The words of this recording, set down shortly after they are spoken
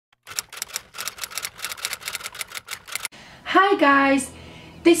Hi guys,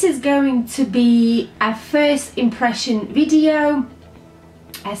 this is going to be a first impression video.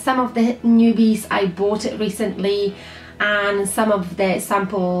 Some of the newbies I bought it recently and some of the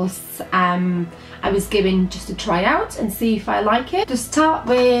samples I was given just to try out and see if I like it. To start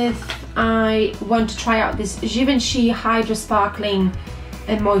with, I want to try out this Givenchy Hydra Sparkling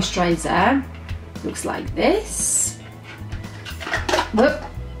Moisturizer. Looks like this. Whoop.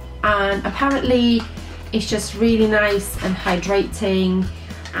 And apparently it's just really nice and hydrating,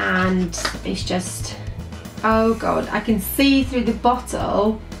 and it's just, oh god, I can see through the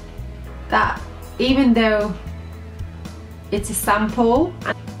bottle that even though it's a sample,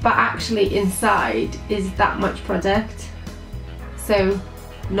 but actually inside is that much product, so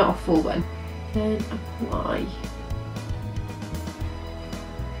not a full one. Then apply.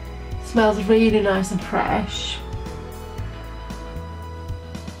 Smells really nice and fresh.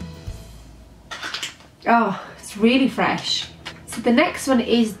 Oh, it's really fresh. So the next one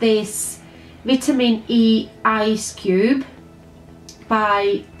is this Vitamin E Ice Cube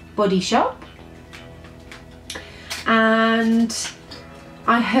by Body Shop, and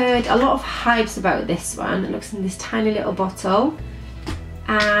I heard a lot of hypes about this one. It looks in this tiny little bottle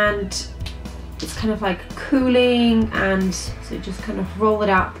and it's kind of like cooling, and so just kind of roll it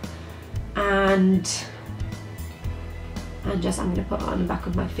up and just, I'm going to put it on the back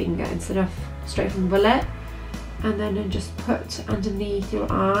of my finger instead of straight from the bullet, and then I just put underneath your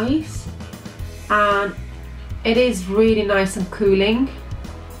eyes, and it is really nice and cooling.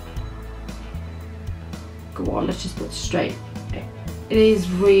 Go on, let's just put straight. It is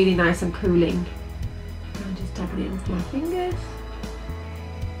really nice and cooling. I'm just dabbing it with my fingers.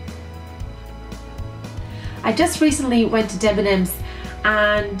 I just recently went to Debenhams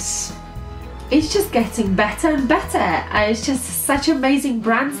and it's just getting better and better. It's just such amazing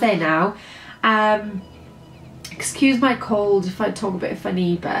brands there now. Excuse my cold if I talk a bit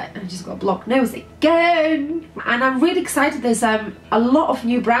funny, but I just got a blocked nose again. And I'm really excited. There's a lot of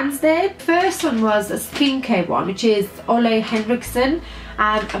new brands there. First one was a skincare one, which is Ole Henriksen.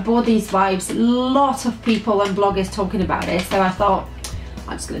 I bought these vibes. A lot of people and bloggers talking about it, so I thought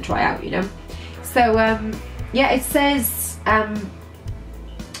I'm just gonna try out, you know. So yeah, it says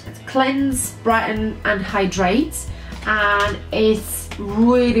cleanse, brighten and hydrate, and it's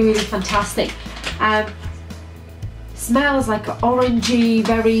really fantastic. Smells like orangey,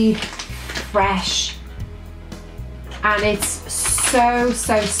 very fresh, and it's so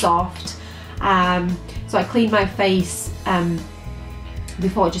soft. So I cleaned my face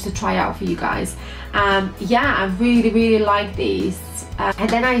before just to try out for you guys. Yeah, I really like these. And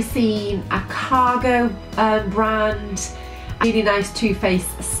then I seen a cargo brand, really nice Too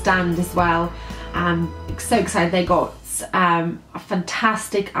Faced stand as well. So excited. They got a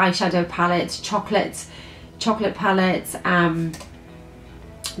fantastic eyeshadow palette, chocolate palettes,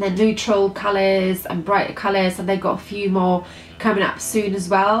 they're neutral colours and brighter colours, and they've got a few more coming up soon as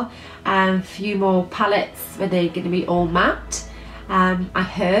well. A few more palettes where they're going to be all matte, I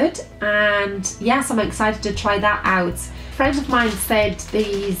heard, and yes, I'm excited to try that out. A friend of mine said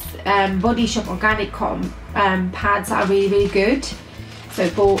these Body Shop organic cotton pads are really good, so I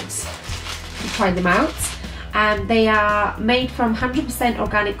bought to try them out. And they are made from 100%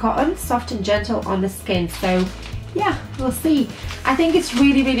 organic cotton, soft and gentle on the skin. So yeah, we'll see. I think it's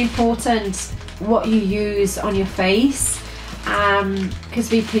really important what you use on your face,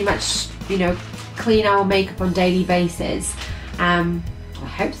 because we pretty much, you know, clean our makeup on a daily basis. I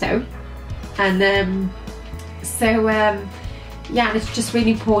hope so. And yeah, and it's just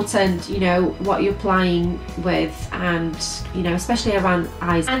really important, you know, what you're applying with, and you know, especially around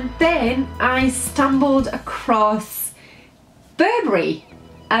eyes. And then I stumbled across Burberry.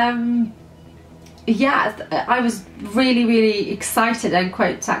 Yeah, I was really excited and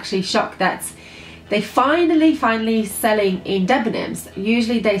quite actually shocked that they finally selling in Debenhams.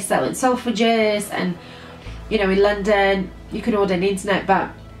 Usually they sell in Selfridges and, you know, in London you can order on the internet, but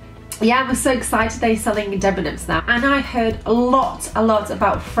yeah, I was so excited they're selling in Debenhams now. And I heard a lot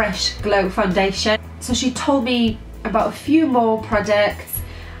about Fresh Glow foundation. So she told me about a few more products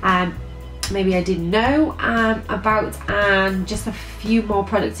maybe I didn't know about, and just a few more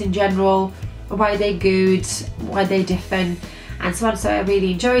products in general, why they're good, why they're different, and so on. So I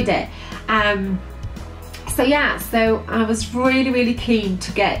really enjoyed it. So yeah, so I was really keen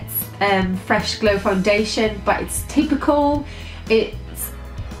to get Fresh Glow foundation, but it's typical. It's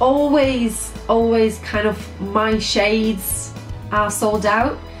always kind of my shades are sold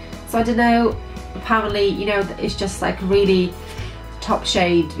out, so I don't know, apparently, you know, it's just like really top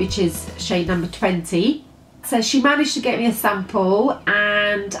shade, which is shade number 20. So she managed to get me a sample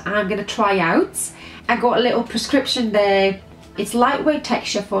and I'm gonna try out. I got a little prescription there. It's lightweight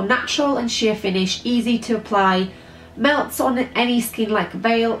texture for natural and sheer finish, easy to apply, melts on any skin like a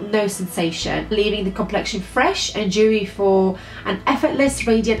veil, no sensation, leaving the complexion fresh and dewy for an effortless,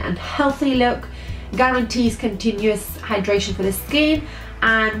 radiant and healthy look. Guarantees continuous hydration for the skin,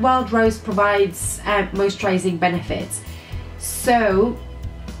 and wild rose provides moisturizing benefits. So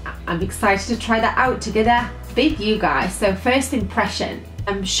I'm excited to try that out together with you guys. So first impression,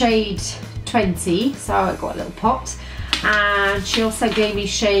 shade 20, so I got a little pot, and she also gave me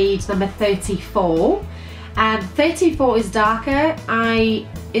shade number 34. 34 is darker.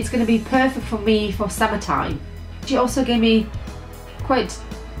 It's going to be perfect for me for summertime. She also gave me quite,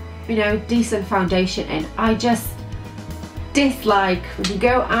 you know, decent foundation, and I just dislike when you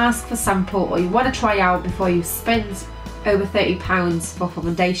go ask for sample or you want to try out before you spend over £30 for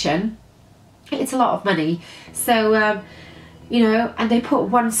foundation. It's a lot of money. So you know, and they put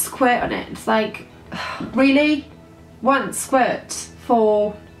one squirt on it. It's like, really? One squirt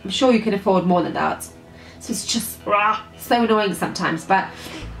for, I'm sure you can afford more than that. So it's just so annoying sometimes, but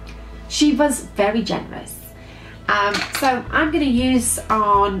she was very generous. So I'm going to use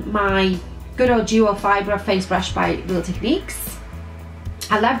on my good old dual fibre face brush by Real Techniques.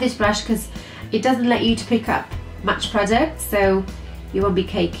 I love this brush because it doesn't let you to pick up much product, so you won't be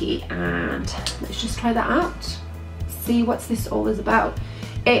cakey. And let's just try that out. See what's this all is about.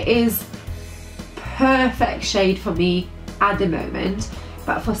 It is perfect shade for me at the moment,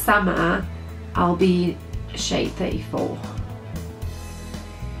 but for summer I'll be shade 34.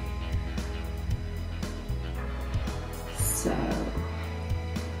 So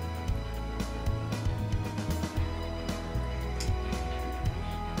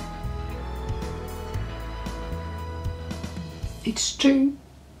it's true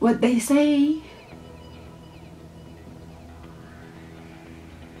what they say.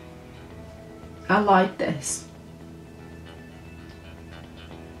 I like this.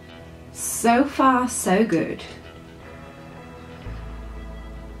 So far, so good.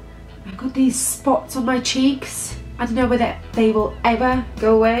 I've got these spots on my cheeks. I don't know whether they will ever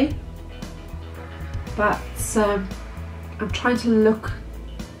go away, but I'm trying to look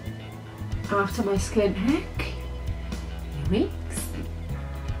after my skin. Heck, weeks.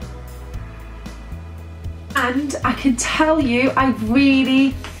 And I can tell you, I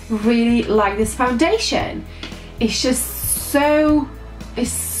really like this foundation. It's just so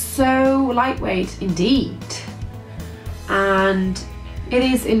lightweight indeed, and it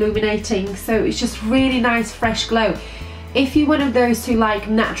is illuminating, so it's just really nice fresh glow. If you're one of those who like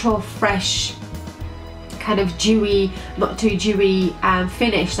natural fresh kind of dewy, not too dewy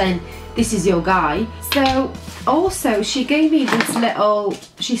finish, then this is your guy. So also she gave me this little,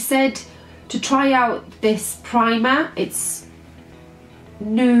 she said to try out this primer. It's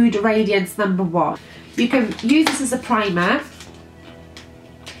Nude Radiance number 1. You can use this as a primer,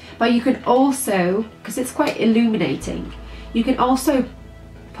 but you can also, because it's quite illuminating, you can also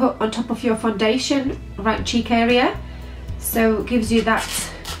put on top of your foundation right cheek area, so it gives you that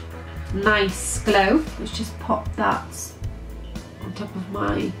nice glow. Let's just pop that on top of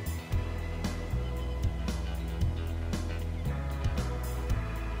my,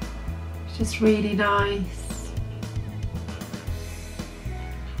 it's just really nice.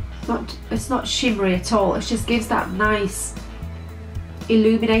 It's not shimmery at all, it just gives that nice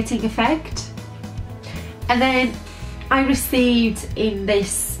illuminating effect. And then I received in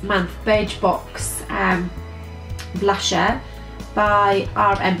this month Birchbox blusher by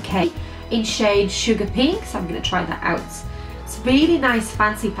RMK in shade Sugar Pink, so I'm going to try that out. It's really nice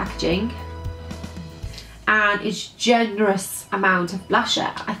fancy packaging, and it's generous amount of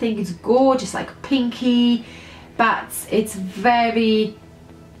blusher. I think it's gorgeous, like pinky, but it's very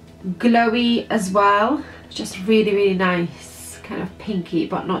glowy as well. Just really nice, kind of pinky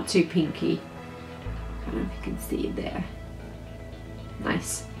but not too pinky. I don't know if you can see it there.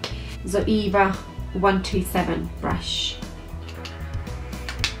 Nice. Zoeva 127 brush.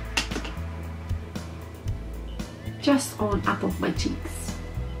 Just on up of my cheeks,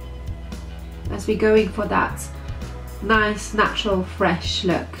 as we're going for that nice natural fresh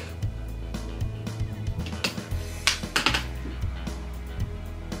look.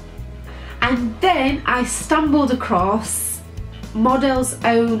 And then I stumbled across Model's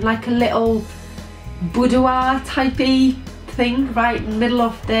Own, like a little boudoir typey thing right in the middle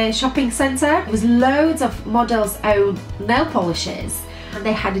of the shopping centre. There was loads of Model's Own nail polishes, and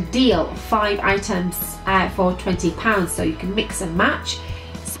they had a deal of 5 items for £20, so you can mix and match.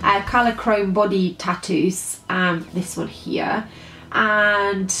 Colour chrome body tattoos, this one here,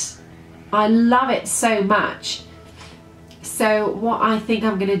 and I love it so much. So what I think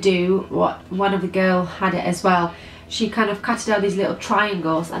I'm gonna do, what one of the girl had it as well, she kind of cut out these little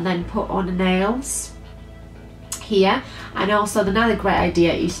triangles and then put on the nails here. And also another great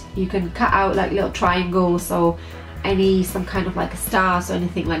idea is you can cut out like little triangles or some kind of like a stars or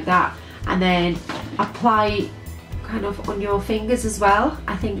anything like that, and then apply kind of on your fingers as well.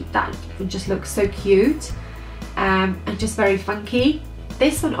 I think that would just look so cute and just very funky.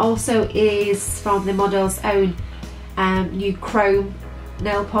 This one also is from the model's own new chrome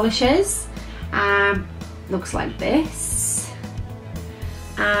nail polishes. Looks like this,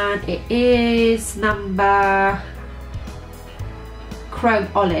 and it is number Chrome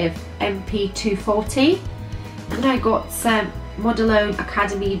Olive MP240, and I got some Model Own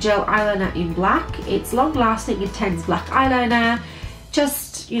Academy gel eyeliner in black. It's long lasting intense black eyeliner,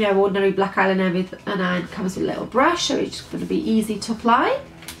 just, you know, ordinary black eyeliner with, and it comes with a little brush, so it's going to be easy to apply.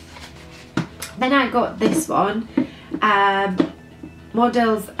 Then I got this one,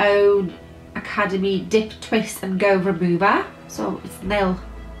 Model's Own Academy Dip, Twist and Go Remover. So it's nail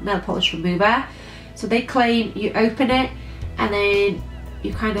polish remover. So they claim you open it and then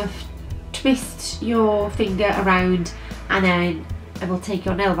you kind of twist your finger around and then it will take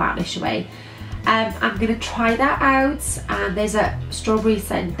your nail varnish away. I'm gonna try that out, and there's a strawberry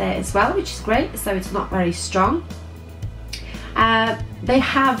scent there as well, which is great, so it's not very strong. They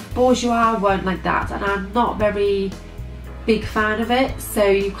have bourgeois one like that, and I'm not very big fan of it, so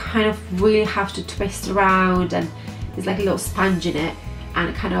you kind of really have to twist around, and there's like a little sponge in it, and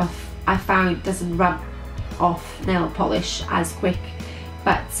it kind of, I found, doesn't rub off nail polish as quick.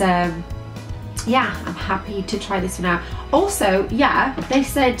 But yeah, I'm happy to try this one out. Also, yeah, they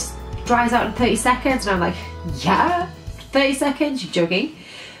said dries out in 30 seconds, and I'm like, yeah, 30 seconds, you're joking.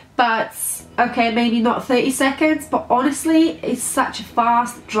 But okay, maybe not 30 seconds, but honestly, it's such a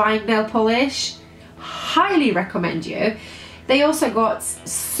fast drying nail polish. Highly recommend you. They also got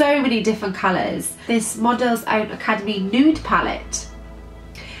so many different colours. This Model's Own Academy nude palette,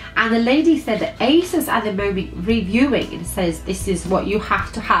 and the lady said that ASOS at the moment reviewing and says this is what you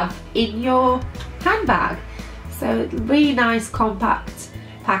have to have in your handbag. So really nice compact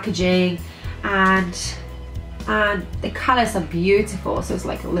packaging, and the colours are beautiful. So it's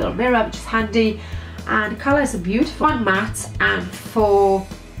like a little mirror, which is handy, and the colours are beautiful. 1 matte and 4,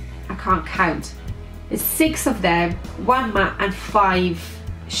 I can't count, there's 6 of them, 1 matte and 5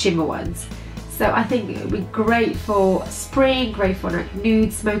 shimmer ones. So I think it would be great for spring, great for like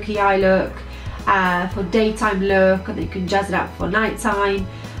nude smoky eye look, for daytime look, and then you can jazz it up for nighttime.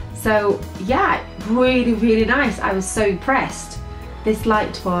 So yeah, really, really nice. I was so impressed. This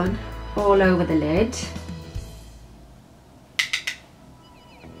light one all over the lid.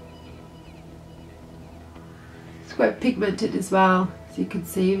 It's quite pigmented as well, as you can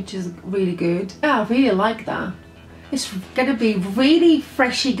see, which is really good. Yeah, I really like that. It's gonna be really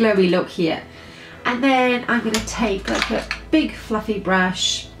freshy, glowy look here. And then I'm gonna take like a big fluffy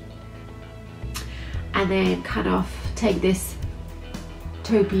brush and then kind of take this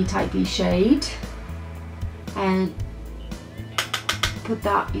taupey typey shade and put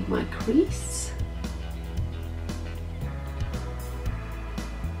that in my crease.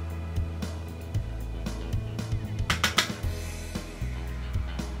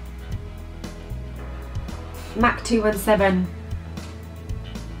 MAC 217,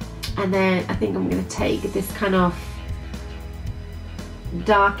 and then I think I'm going to take this kind of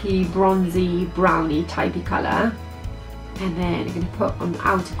darky, bronzy, browny typey colour, and then I'm going to put on the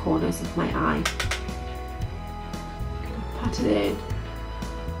outer corners of my eye. I'm going to pat it in.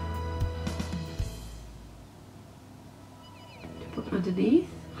 To put underneath,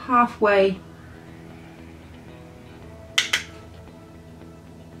 halfway.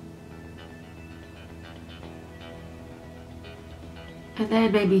 And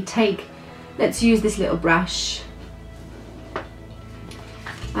then maybe take, let's use this little brush,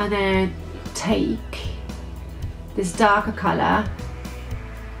 and then take this darker colour,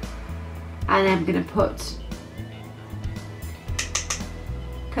 and then I'm going to put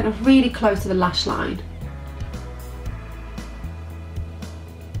kind of really close to the lash line.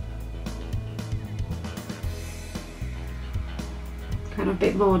 Kind of a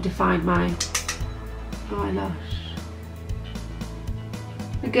bit more define my eyelash.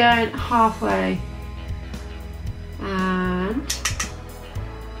 Again, halfway, and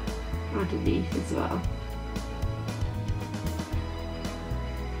underneath as well.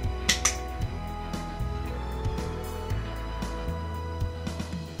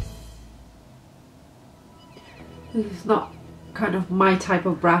 This is not kind of my type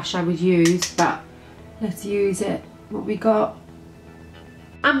of brush I would use, but let's use it, what we got.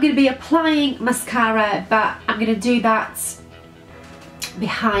 I'm going to be applying mascara, but I'm going to do that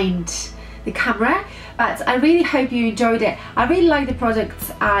behind the camera. But I really hope you enjoyed it. I really like the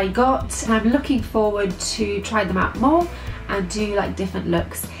products I got, and I'm looking forward to try them out more and do like different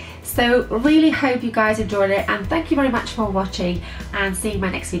looks. So really hope you guys enjoyed it, and thank you very much for watching, and see you in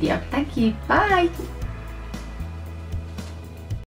my next video. Thank you, bye.